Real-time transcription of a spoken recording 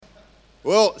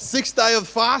Well, 6th day of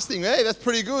fasting, hey, that's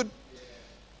pretty good.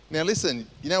 Now listen,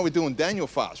 you know we're doing Daniel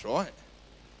fast, right?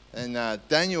 And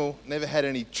Daniel never had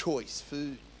any choice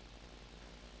food.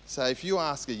 So if you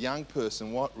ask a young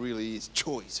person what really is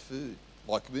choice food,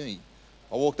 like me,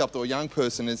 I walked up to a young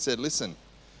person and said, listen,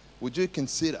 would you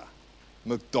consider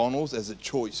McDonald's as a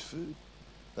choice food?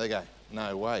 They go,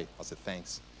 no way. I said,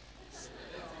 thanks.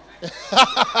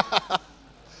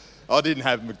 I didn't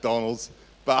have McDonald's,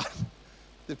 but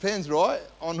depends, right,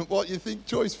 on what you think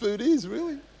choice food is,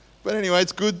 really. But anyway,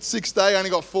 it's good. 6th day, only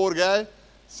got 4 to go.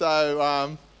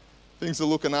 So things are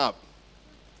looking up.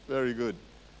 Very good.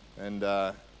 And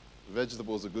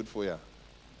vegetables are good for you.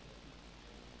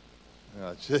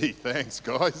 Oh, gee, thanks,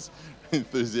 guys.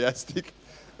 Enthusiastic.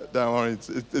 Don't worry,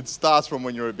 it starts from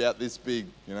when you're about this big,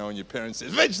 you know, when your parents say,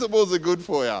 vegetables are good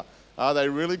for you. Are they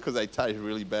really? Because they taste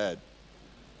really bad.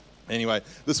 Anyway,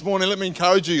 this morning, let me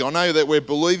encourage you. I know that we're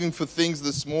believing for things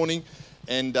this morning,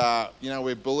 and,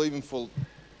 we're believing for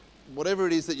whatever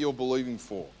it is that you're believing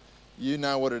for. You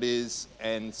know what it is,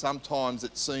 and sometimes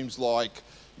it seems like,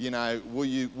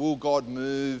 will God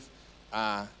move?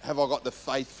 Have I got the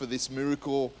faith for this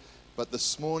miracle? But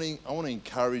this morning, I want to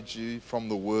encourage you from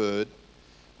the Word.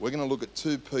 We're going to look at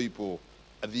 2 people,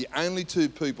 the only 2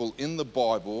 people in the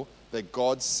Bible that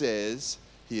God says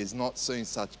He has not seen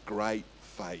such great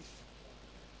faith.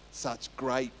 Such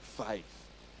great faith.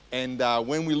 And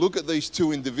when we look at these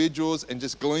 2 individuals and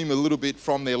just glean a little bit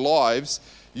from their lives,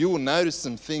 you will notice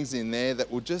some things in there that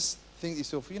will just think to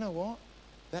yourself, you know what?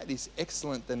 That is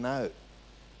excellent to know.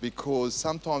 Because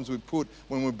sometimes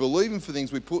when we're believing for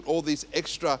things, we put all this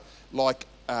extra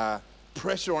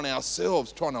pressure on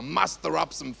ourselves, trying to muster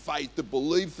up some faith to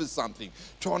believe for something,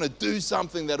 trying to do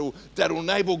something that'll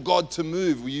enable God to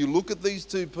move. When you look at these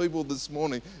 2 people this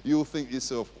morning, you'll think to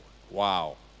yourself,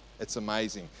 wow, it's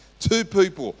amazing. 2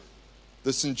 people,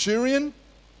 the centurion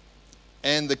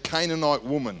and the Canaanite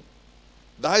woman.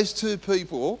 Those 2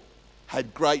 people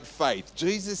had great faith.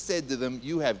 Jesus said to them,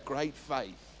 you have great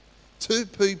faith. 2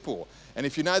 people. And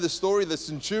if you know the story, the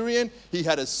centurion, he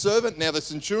had a servant. Now the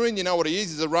centurion, you know what he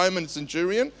is? He's a Roman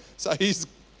centurion. So he's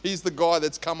the guy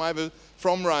that's come over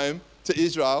from Rome to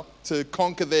Israel to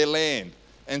conquer their land.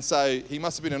 And so he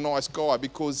must have been a nice guy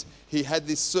because he had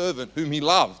this servant whom he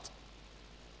loved.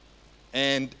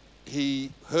 And he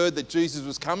heard that Jesus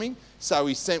was coming. So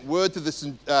he sent word to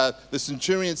the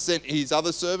centurion, sent his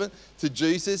other servant to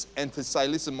Jesus and to say,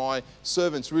 listen, my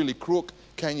servant's really crook.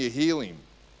 Can you heal him?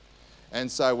 And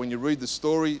so when you read the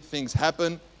story, things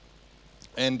happen.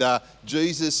 And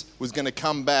Jesus was going to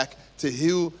come back to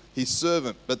heal his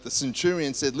servant. But the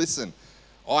centurion said, listen,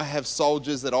 I have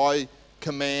soldiers that I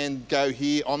command, go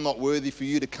here. I'm not worthy for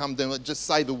you to come down. Just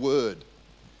say the word.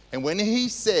 And when he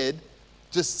said,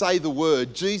 just say the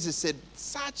word, Jesus said,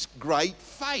 such great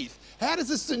faith. How does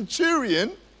a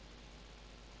centurion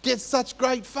get such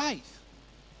great faith?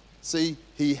 See,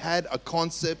 he had a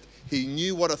concept. He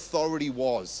knew what authority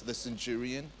was, the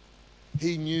centurion.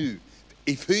 He knew.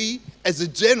 If he, as a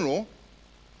general,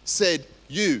 said,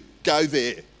 you go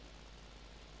there,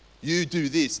 you do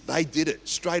this, they did it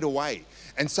straight away.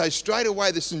 And so straight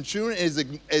away the centurion,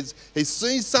 as he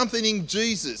sees something in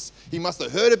Jesus, he must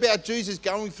have heard about Jesus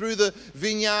going through the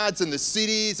vineyards and the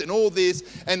cities and all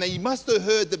this, and he must have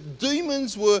heard that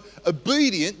demons were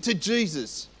obedient to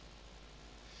Jesus.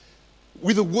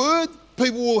 With a word,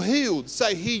 people were healed.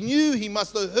 So he knew, he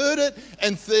must have heard it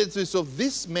and said to himself,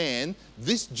 this man,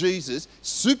 this Jesus,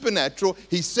 supernatural,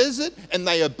 he says it and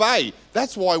they obey.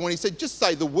 That's why when he said, just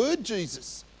say the word,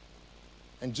 Jesus.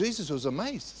 And Jesus was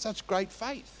amazed. Such great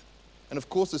faith. And of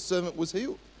course the servant was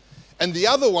healed. And the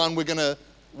other one we're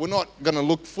not going to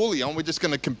look fully on. We're just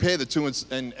going to compare the 2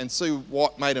 and see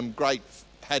what made him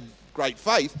had great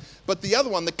faith. But the other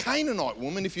one, the Canaanite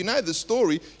woman, if you know the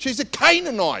story, she's a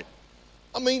Canaanite.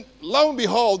 I mean, lo and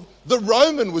behold, the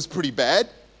Roman was pretty bad,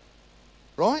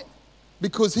 right?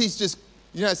 Because he's just,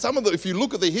 if you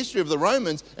look at the history of the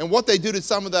Romans and what they do to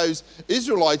some of those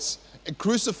Israelites,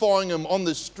 crucifying them on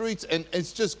the streets, and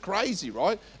it's just crazy,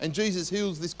 right? And Jesus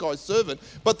heals this guy's servant.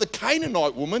 But the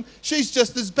Canaanite woman, she's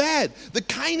just as bad. The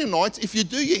Canaanites, if you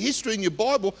do your history in your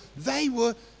Bible, they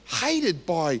were hated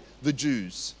by the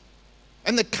Jews.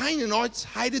 And the Canaanites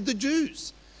hated the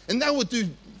Jews. And they would do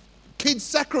kids'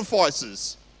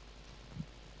 sacrifices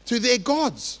to their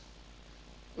gods.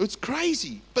 It's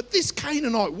crazy. But this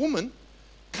Canaanite woman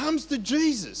comes to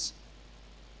Jesus.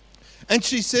 And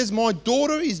she says, my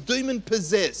daughter is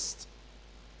demon-possessed.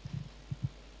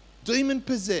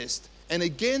 Demon-possessed. And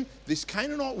again, this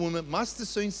Canaanite woman must have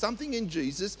seen something in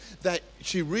Jesus that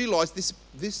she realized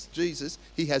this Jesus,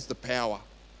 he has the power.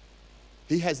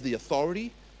 He has the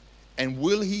authority. And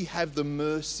will he have the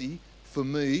mercy for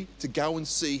me to go and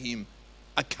see him,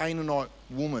 a Canaanite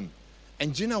woman?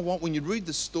 And do you know what? When you read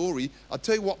the story, I'll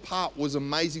tell you what part was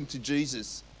amazing to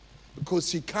Jesus.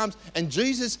 Because he comes and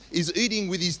Jesus is eating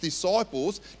with his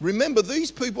disciples. Remember, these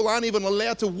people aren't even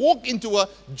allowed to walk into a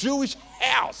Jewish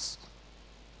house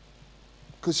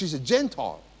because she's a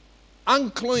Gentile,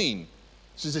 unclean.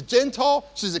 She's a Gentile,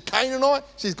 she's a Canaanite,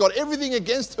 she's got everything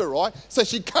against her, right? So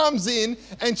she comes in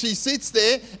and she sits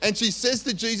there and she says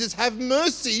to Jesus, have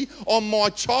mercy on my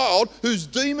child who's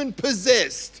demon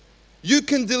possessed. You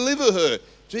can deliver her.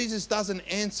 Jesus doesn't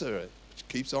answer it. She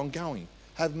keeps on going.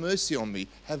 Have mercy on me,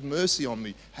 have mercy on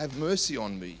me, have mercy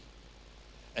on me.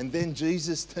 And then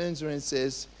Jesus turns around and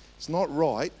says, it's not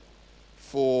right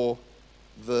for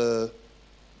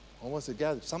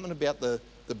something about the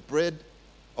bread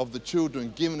of the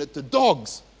children, giving it to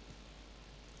dogs.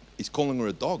 He's calling her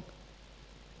a dog.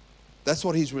 That's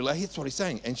what he's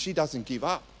saying. And she doesn't give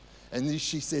up. And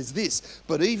she says this,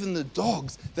 but even the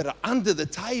dogs that are under the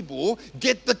table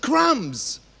get the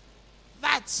crumbs.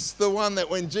 That's the one that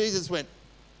when Jesus went,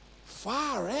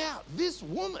 far out, this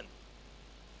woman,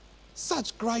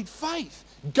 such great faith.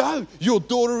 Go, your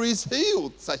daughter is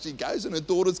healed. So she goes and her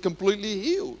daughter's completely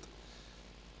healed.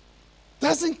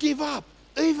 Doesn't give up,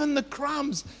 even the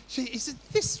crumbs. He said,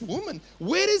 this woman,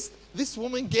 where does this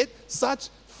woman get such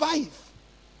faith?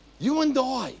 You and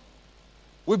I,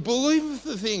 we believe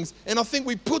for things, and I think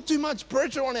we put too much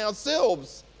pressure on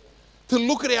ourselves to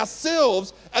look at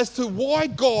ourselves as to why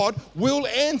God will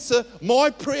answer my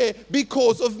prayer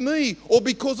because of me or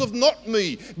because of not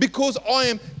me. Because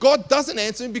God doesn't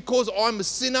answer me because I'm a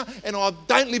sinner and I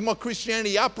don't live my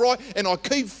Christianity upright and I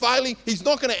keep failing. He's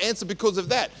not going to answer because of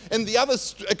that. And the other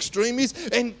extreme is,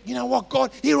 and you know what,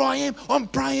 God, here I am, I'm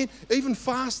praying. Even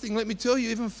fasting, let me tell you,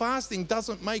 even fasting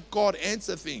doesn't make God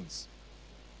answer things.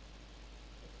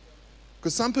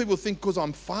 Because some people think because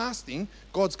I'm fasting,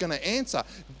 God's going to answer.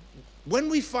 When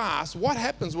we fast, what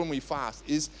happens when we fast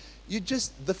is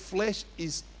the flesh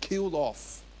is killed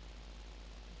off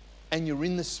and you're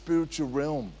in the spiritual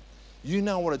realm. You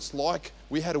know what it's like.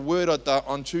 We had a word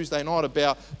on Tuesday night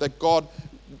about that God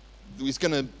is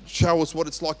going to show us what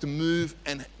it's like to move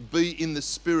and be in the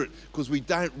Spirit because we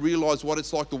don't realize what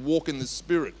it's like to walk in the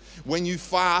Spirit. When you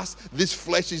fast, this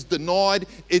flesh is denied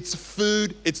its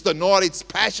food, it's denied its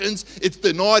passions, it's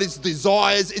denied its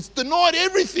desires, it's denied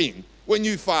everything. When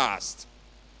you fast,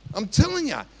 I'm telling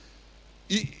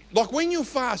you, like when you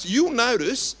fast, you'll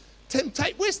notice,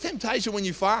 where's temptation when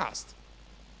you fast?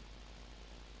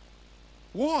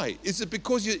 Why? Is it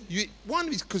because one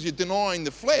is because you're denying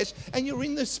the flesh and you're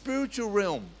in the spiritual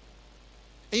realm.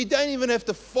 And you don't even have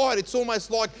to fight. It's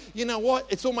almost like, you know what?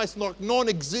 It's almost like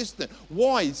non-existent.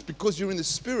 Why? It's because you're in the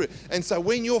Spirit. And so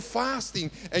when you're fasting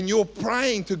and you're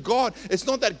praying to God, it's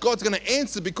not that God's going to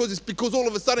answer it's because all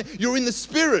of a sudden you're in the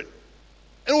Spirit.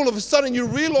 And all of a sudden you're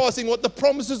realizing what the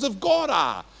promises of God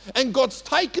are. And God's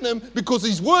taken them because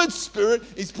His Word's Spirit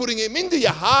is putting Him into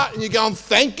your heart and you're going,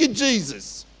 thank you,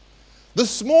 Jesus.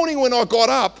 This morning when I got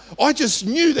up, I just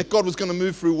knew that God was going to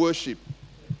move through worship.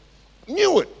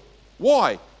 Knew it.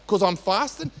 Why? Because I'm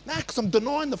fasting? No, because I'm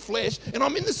denying the flesh and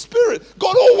I'm in the Spirit.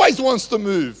 God always wants to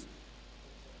move.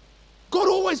 God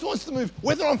always wants to move.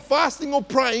 Whether I'm fasting or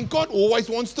praying, God always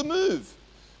wants to move.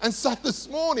 And so this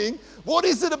morning, what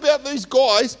is it about these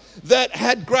guys that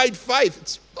had great faith?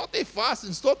 It's not their fasting,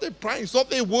 it's not their praying, it's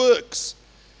not their works.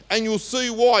 And you'll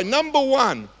see why. Number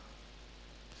one,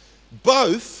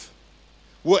 both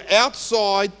were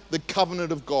outside the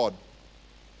covenant of God.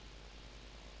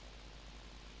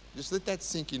 Just let that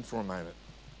sink in for a moment.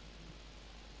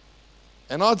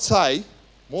 And I'd say,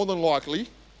 more than likely,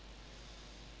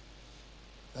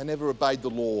 they never obeyed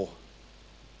the law.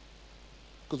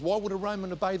 Because why would a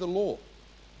Roman obey the law?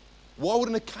 Why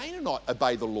wouldn't a Canaanite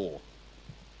obey the law?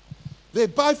 They're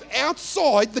both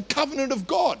outside the covenant of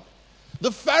God.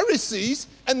 The Pharisees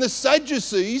and the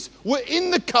Sadducees were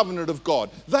in the covenant of God.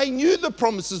 They knew the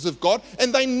promises of God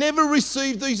and they never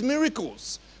received these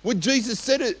miracles. When Jesus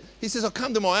said it, He says, I'll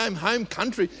come to my own home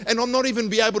country and I'll not even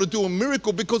be able to do a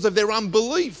miracle because of their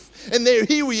unbelief. And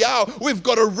here we are. We've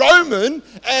got a Roman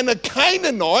and a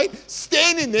Canaanite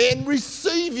standing there and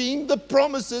receiving the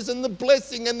promises and the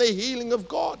blessing and the healing of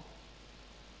God.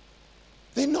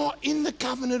 They're not in the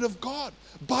covenant of God,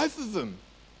 both of them.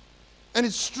 And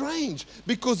it's strange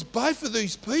because both of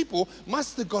these people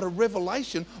must have got a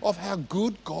revelation of how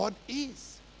good God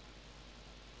is.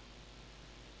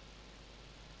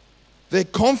 Their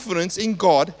confidence in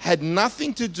God had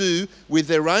nothing to do with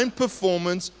their own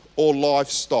performance or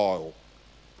lifestyle.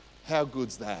 How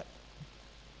good's that?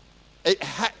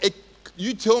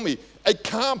 You tell me, It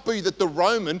can't be that the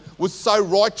Roman was so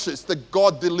righteous that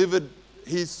God delivered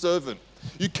his servant.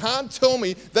 You can't tell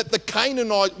me that the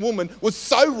Canaanite woman was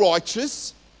so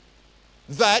righteous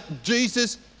that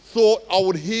Jesus thought, I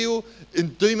would heal a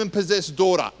demon-possessed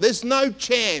daughter. There's no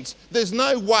chance. There's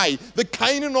no way. The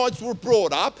Canaanites were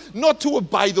brought up not to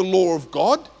obey the law of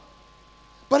God,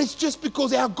 but it's just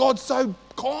because our God's so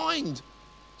kind,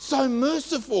 so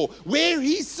merciful. Where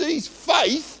he sees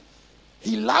faith,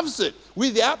 he loves it.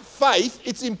 Without faith,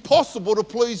 it's impossible to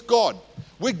please God.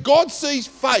 Where God sees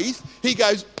faith, he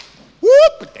goes,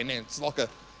 whoop, and then it's like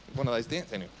one of those dance.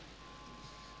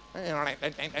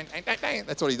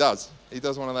 That's what he does. He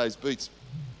does one of those beats.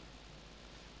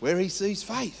 Where he sees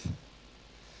faith.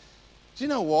 Do you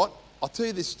know what? I'll tell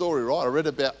you this story, right? I read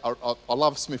about, I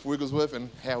love Smith Wigglesworth and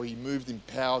how he moved in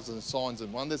powers and signs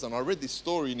and wonders. And I read this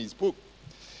story in his book.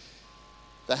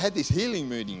 They had this healing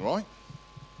meeting, right?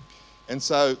 And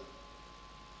so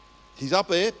he's up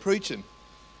there preaching.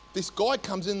 This guy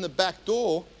comes in the back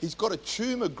door. He's got a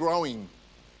tumour growing,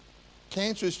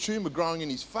 cancerous tumour growing in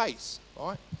his face,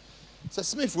 right? So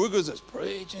Smith Wigglesworth is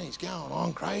preaching. He's going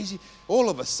on crazy. All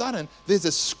of a sudden, there's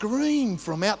a scream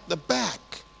from out the back.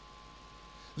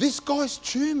 This guy's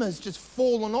tumour's just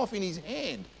fallen off in his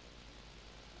hand.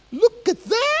 Look at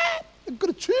that! I've got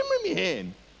a tumour in my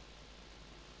hand.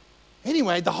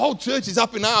 Anyway, the whole church is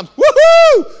up in arms.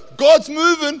 Woohoo! God's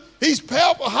moving. He's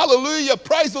powerful. Hallelujah.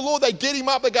 Praise the Lord. They get him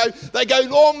up. They go,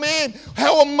 oh man,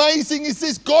 how amazing is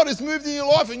this? God has moved in your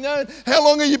life. And you know, how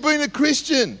long have you been a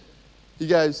Christian? He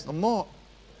goes, I'm not.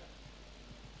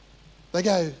 They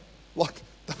go, like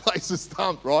the place is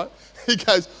stumped, right? He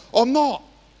goes, I'm not.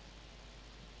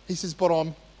 He says, but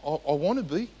I want to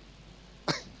be.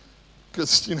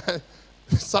 Because, you know,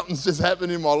 something's just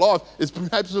happened in my life. It's been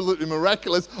absolutely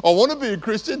miraculous. I want to be a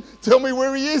Christian. Tell me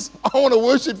where he is. I want to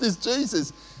worship this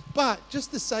Jesus. But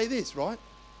just to say this, right?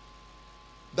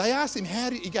 They asked him,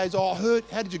 he goes, I heard,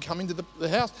 how did you come into the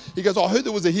house? He goes, I heard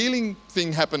there was a healing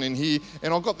thing happening here,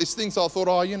 and I got this thing, so I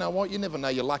thought, you know what, you never know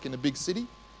your luck in a big city.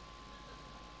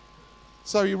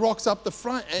 So he rocks up the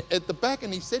front, at the back,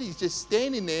 and he said he's just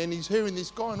standing there, and he's hearing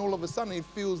this guy, and all of a sudden he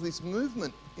feels this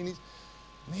movement in his,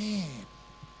 man,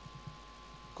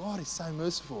 God is so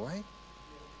merciful, eh?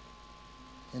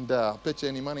 And I bet you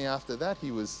any money after that,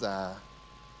 he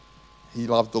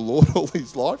loved the Lord all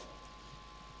his life.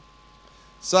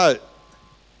 So,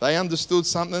 they understood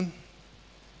something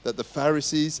that the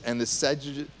Pharisees and the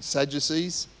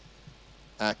Sadducees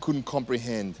couldn't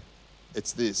comprehend.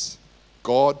 It's this: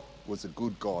 God was a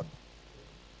good God.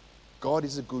 God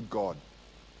is a good God.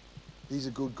 He's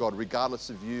a good God,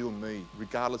 regardless of you and me,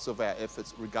 regardless of our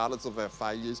efforts, regardless of our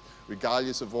failures,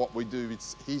 regardless of what we do.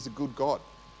 He's a good God,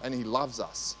 and he loves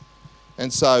us.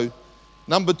 And so,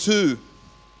 number 2,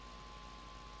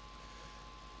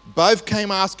 both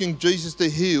came asking Jesus to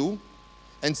heal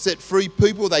and set free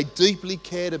people they deeply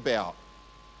cared about.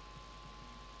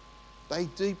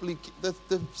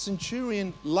 The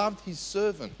centurion loved his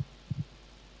servant.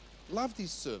 Loved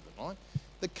his servant, right?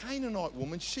 The Canaanite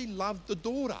woman, she loved the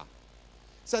daughter.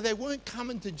 So they weren't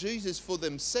coming to Jesus for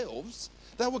themselves.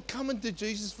 They were coming to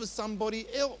Jesus for somebody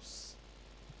else.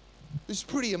 It's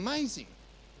pretty amazing.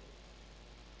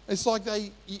 It's like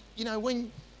I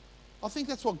think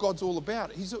that's what God's all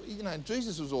about.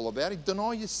 Jesus was all about it.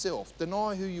 Deny yourself.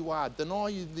 Deny who you are. Deny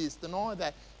you this. Deny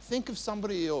that. Think of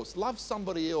somebody else. Love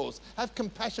somebody else. Have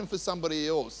compassion for somebody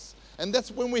else. And that's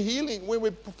when we're healing, when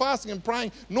we're fasting and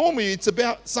praying. Normally it's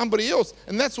about somebody else.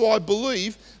 And that's why I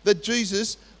believe that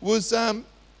Jesus was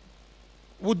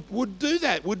would do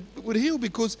that, would heal,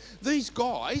 because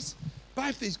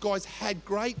both these guys had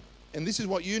great, and this is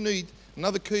what you need,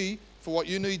 another key for what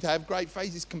you need to have great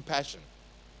faith is compassion.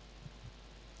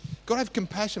 Got to have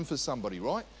compassion for somebody,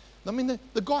 right? I mean,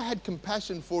 the guy had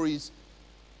compassion for his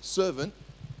servant,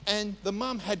 and the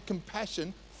mum had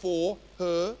compassion for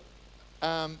her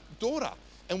daughter.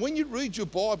 And when you read your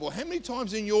Bible, how many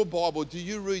times in your Bible do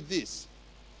you read this?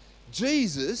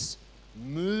 Jesus,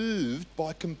 moved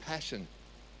by compassion,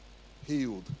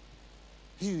 healed.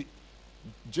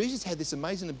 Jesus had this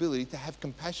amazing ability to have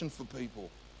compassion for people.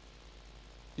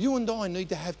 You and I need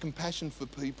to have compassion for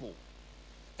people.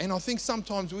 And I think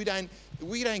sometimes we don't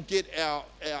get our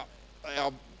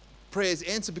prayers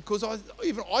answered, because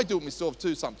I do it myself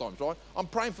too sometimes, right? I'm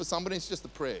praying for somebody, it's just a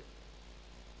prayer.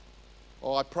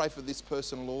 Oh, I pray for this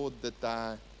person, Lord,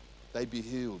 that they be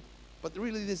healed. But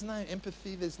really there's no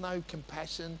empathy, there's no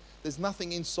compassion, there's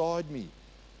nothing inside me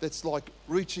that's like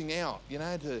reaching out,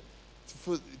 to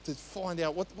find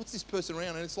out what's this person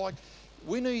around. And it's like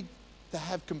we need to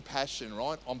have compassion,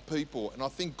 right, on people. And I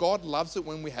think God loves it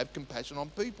when we have compassion on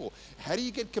people. How do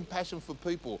you get compassion for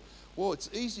people? Well, it's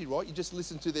easy, right? You just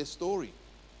listen to their story.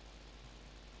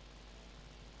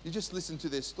 You just listen to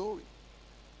their story.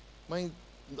 I mean,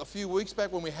 a few weeks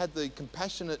back when we had the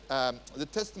the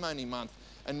testimony month,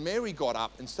 and Mary got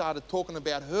up and started talking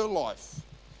about her life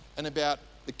and about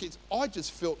the kids, I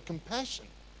just felt compassion.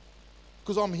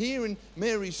 Because I'm hearing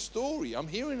Mary's story. I'm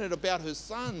hearing it about her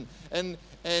son. And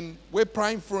we're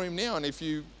praying for him now. And if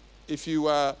you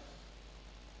during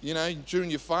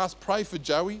your fast, pray for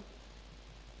Joey,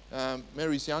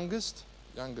 Mary's youngest,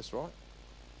 right?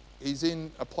 He's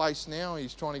in a place now.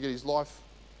 He's trying to get his life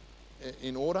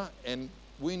in order. And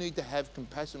we need to have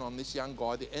compassion on this young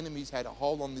guy. The enemy's had a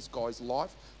hold on this guy's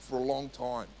life for a long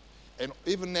time. And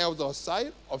even now as I say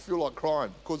it, I feel like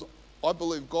crying because I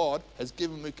believe God has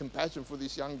given me compassion for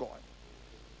this young guy.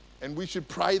 And we should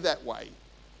pray that way.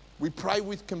 We pray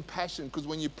with compassion, because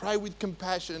when you pray with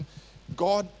compassion,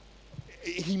 God,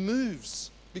 He moves,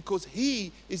 because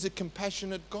He is a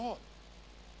compassionate God.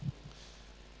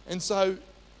 And so,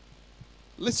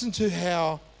 listen to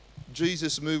how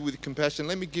Jesus moved with compassion.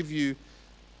 Let me give you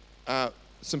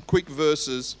some quick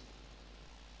verses.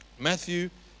 Matthew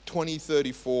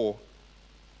 20:34.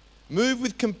 Moved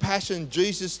with compassion,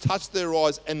 Jesus touched their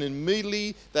eyes, and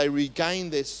immediately they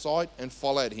regained their sight and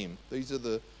followed Him. These are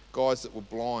the guys that were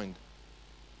blind.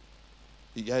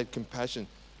 He had compassion.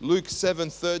 Luke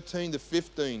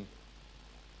 7:13-15.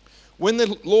 When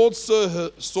the Lord saw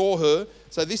her,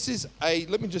 so this is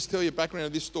let me just tell you the background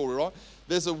of this story, right?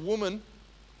 There's a woman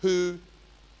who,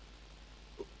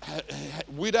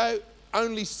 widow,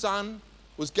 only son,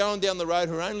 was going down the road.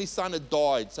 Her only son had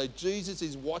died. So Jesus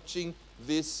is watching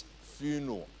this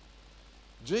funeral.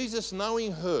 Jesus,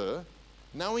 knowing her,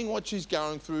 knowing what she's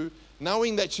going through,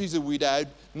 knowing that she's a widow,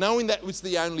 knowing that was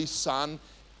the only son,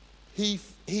 he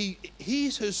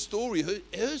hears her story.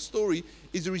 Her story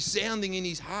is resounding in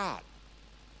his heart,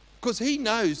 because he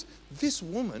knows this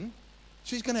woman,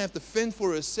 she's going to have to fend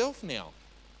for herself now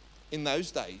in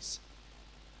those days,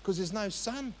 because there's no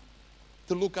son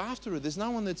to look after her. There's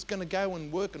no one that's going to go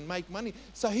and work and make money.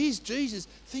 So here's Jesus.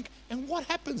 And what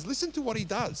happens? Listen to what he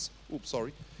does. Oops,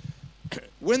 sorry.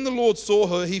 When the Lord saw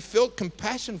her, he felt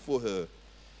compassion for her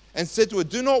and said to her,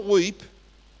 "Do not weep."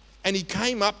 And he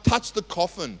came up, touched the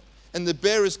coffin, and the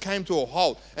bearers came to a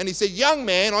halt. And he said, "Young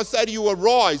man, I say to you,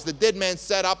 arise." The dead man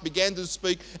sat up, began to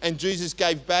speak, and Jesus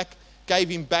gave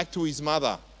him back to his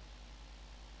mother.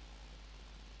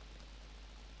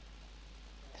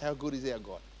 How good is our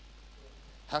God?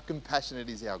 How compassionate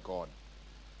is our God?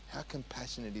 How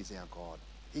compassionate is our God?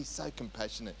 He's so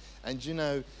compassionate. And you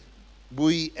know,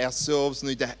 we ourselves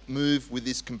need to move with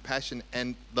this compassion.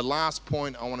 And the last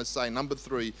point I want to say, number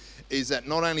 3, is that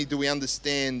not only do we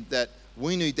understand that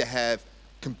we need to have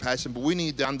compassion, but we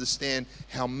need to understand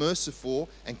how merciful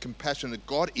and compassionate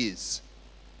God is.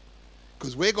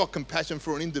 Because we've got compassion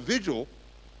for an individual,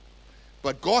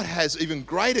 but God has even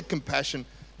greater compassion,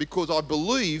 because I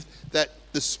believe that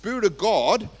the Spirit of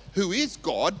God, who is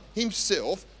God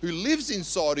Himself, who lives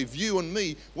inside of you and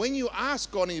me, when you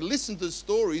ask God and you listen to the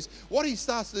stories, what He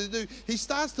starts to do, He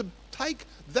starts to take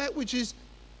that which is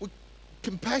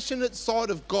compassionate side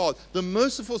of God, the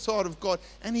merciful side of God,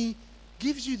 and He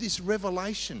gives you this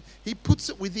revelation. He puts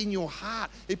it within your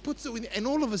heart. He puts it within, and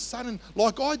all of a sudden,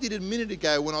 like I did a minute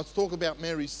ago when I was talking about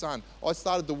Mary's son, I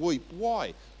started to weep.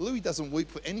 Why? Louis doesn't weep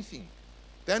for anything.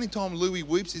 The only time Louis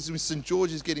weeps is when St.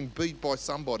 George is getting beat by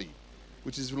somebody,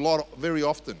 which is very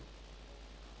often.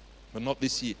 But not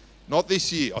this year. Not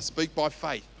this year. I speak by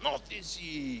faith. Not this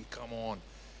year. Come on.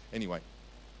 Anyway.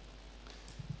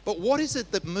 But what is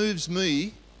it that moves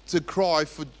me to cry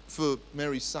for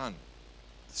Mary's son?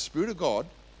 The Spirit of God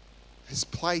has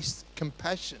placed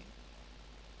compassion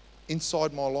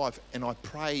inside my life, and I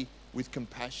pray with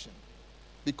compassion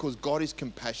because God is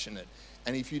compassionate.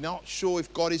 And if you're not sure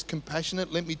if God is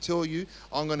compassionate, let me tell you,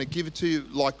 I'm going to give it to you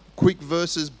like quick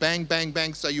verses, bang, bang,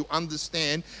 bang, so you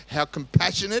understand how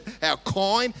compassionate, how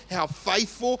kind, how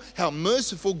faithful, how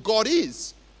merciful God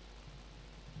is.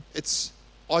 It's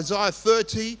Isaiah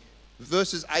 30,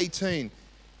 verses 18.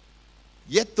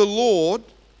 Yet the Lord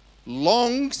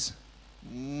longs,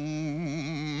 let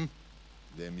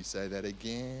me say that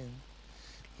again,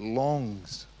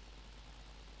 longs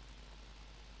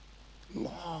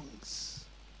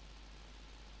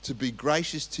to be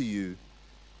gracious to you.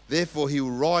 Therefore he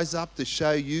will rise up to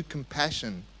show you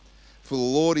compassion. For the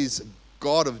Lord is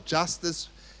God of justice.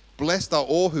 Blessed are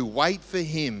all who wait for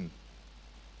him.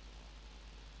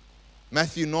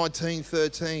 Matthew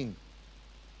 19:13.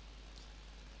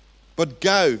 But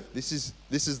go, this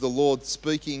is the Lord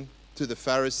speaking to the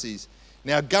Pharisees.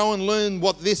 Now go and learn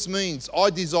what this means.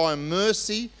 I desire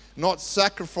mercy, not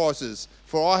sacrifices,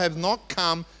 for I have not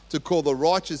come to call the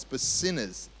righteous but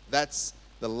sinners. That's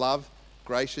the love,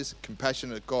 gracious,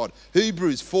 compassionate God.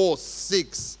 Hebrews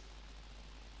 4:6.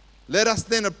 Let us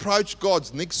then approach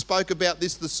God's. Nick spoke about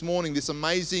this morning, this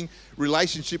amazing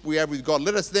relationship we have with God.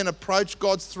 Let us then approach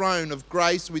God's throne of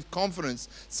grace with confidence,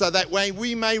 so that way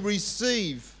we may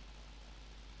receive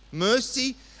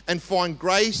mercy and find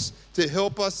grace to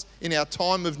help us in our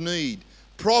time of need.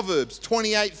 Proverbs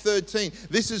 28:13.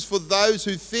 This is for those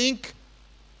who think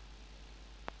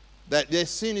that their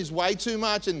sin is way too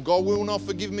much and God will not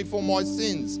forgive me for my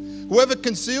sins. Whoever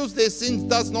conceals their sins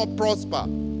does not prosper.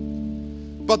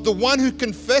 But the one who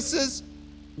confesses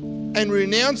and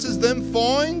renounces them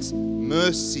finds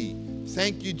mercy.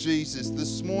 Thank you, Jesus.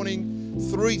 This morning,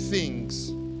 3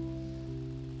 things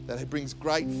that brings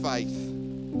great faith.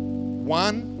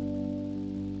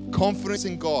 1, confidence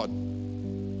in God.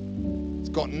 It's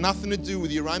got nothing to do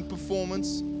with your own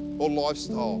performance or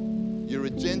lifestyle. You're a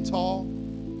Gentile,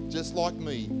 just like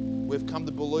me. We've come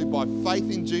to believe by faith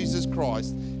in Jesus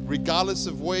Christ. Regardless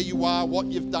of where you are, what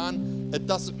you've done, it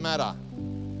doesn't matter.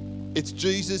 It's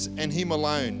Jesus and Him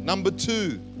alone. Number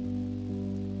 2,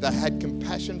 they had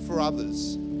compassion for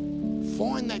others.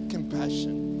 Find that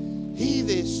compassion. Hear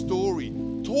their story.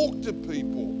 Talk to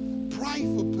people. Pray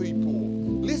for people.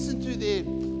 Listen to their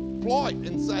plight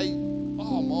and say,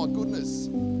 oh my goodness,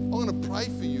 I'm going to pray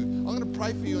for you. I'm going to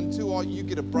pray for you until you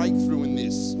get a breakthrough in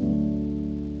this.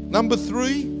 Number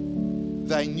 3,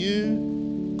 they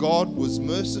knew God was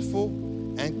merciful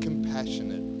and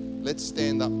compassionate. Let's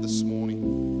stand up this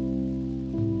morning.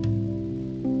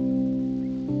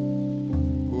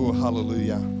 Oh,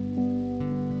 hallelujah.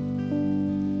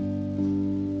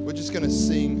 We're just going to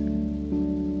sing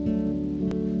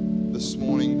this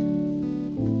morning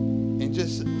and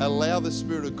just allow the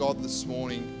Spirit of God this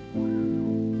morning.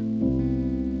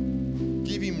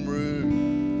 Give Him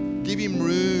room. Give Him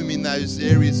room in those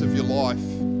areas of your life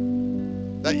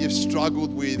that you've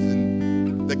struggled with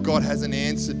and that God hasn't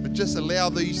answered. But just allow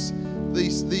these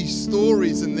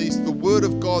stories and the Word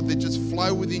of God that just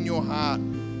flow within your heart.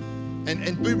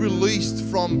 And be released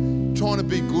from trying to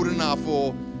be good enough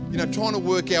or, trying to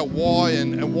work out why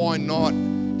and why not.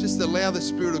 Just allow the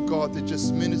Spirit of God to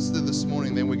just minister this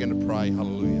morning. Then we're going to pray.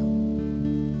 Hallelujah.